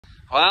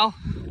Well,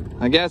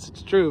 I guess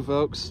it's true,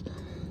 folks.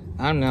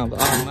 I'm now the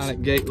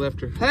automatic gate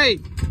lifter. Hey,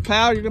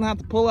 pal, you're gonna have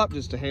to pull up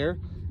just a hair.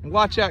 And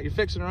watch out, you're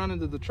fixing to run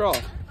into the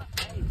trough.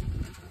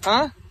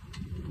 Huh?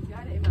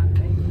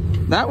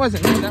 That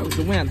wasn't me, that was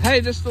the wind.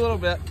 Hey, just a little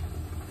bit.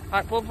 All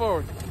right, pull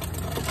forward.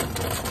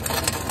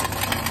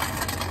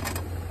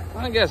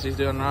 I guess he's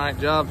doing the right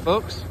job,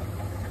 folks.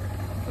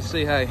 Let's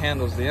see how he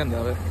handles the end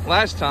of it.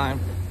 Last time,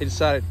 he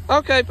decided,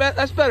 okay,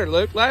 that's better,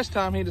 Luke. Last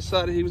time, he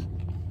decided he was...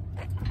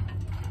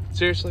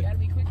 Seriously? Gotta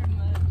be quicker than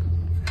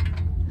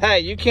that. Hey,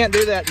 you can't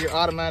do that to your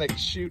automatic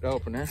chute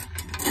opener.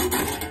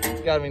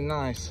 It's gotta be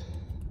nice.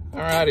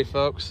 Alrighty,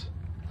 folks.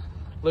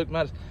 Luke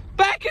Mattis.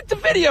 Back at the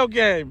video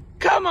game!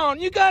 Come on,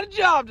 you got a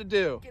job to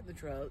do! Get in the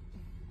truck.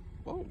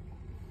 Whoa.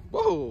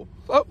 Whoa,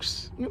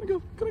 folks. I'm gonna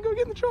go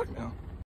get in the truck now.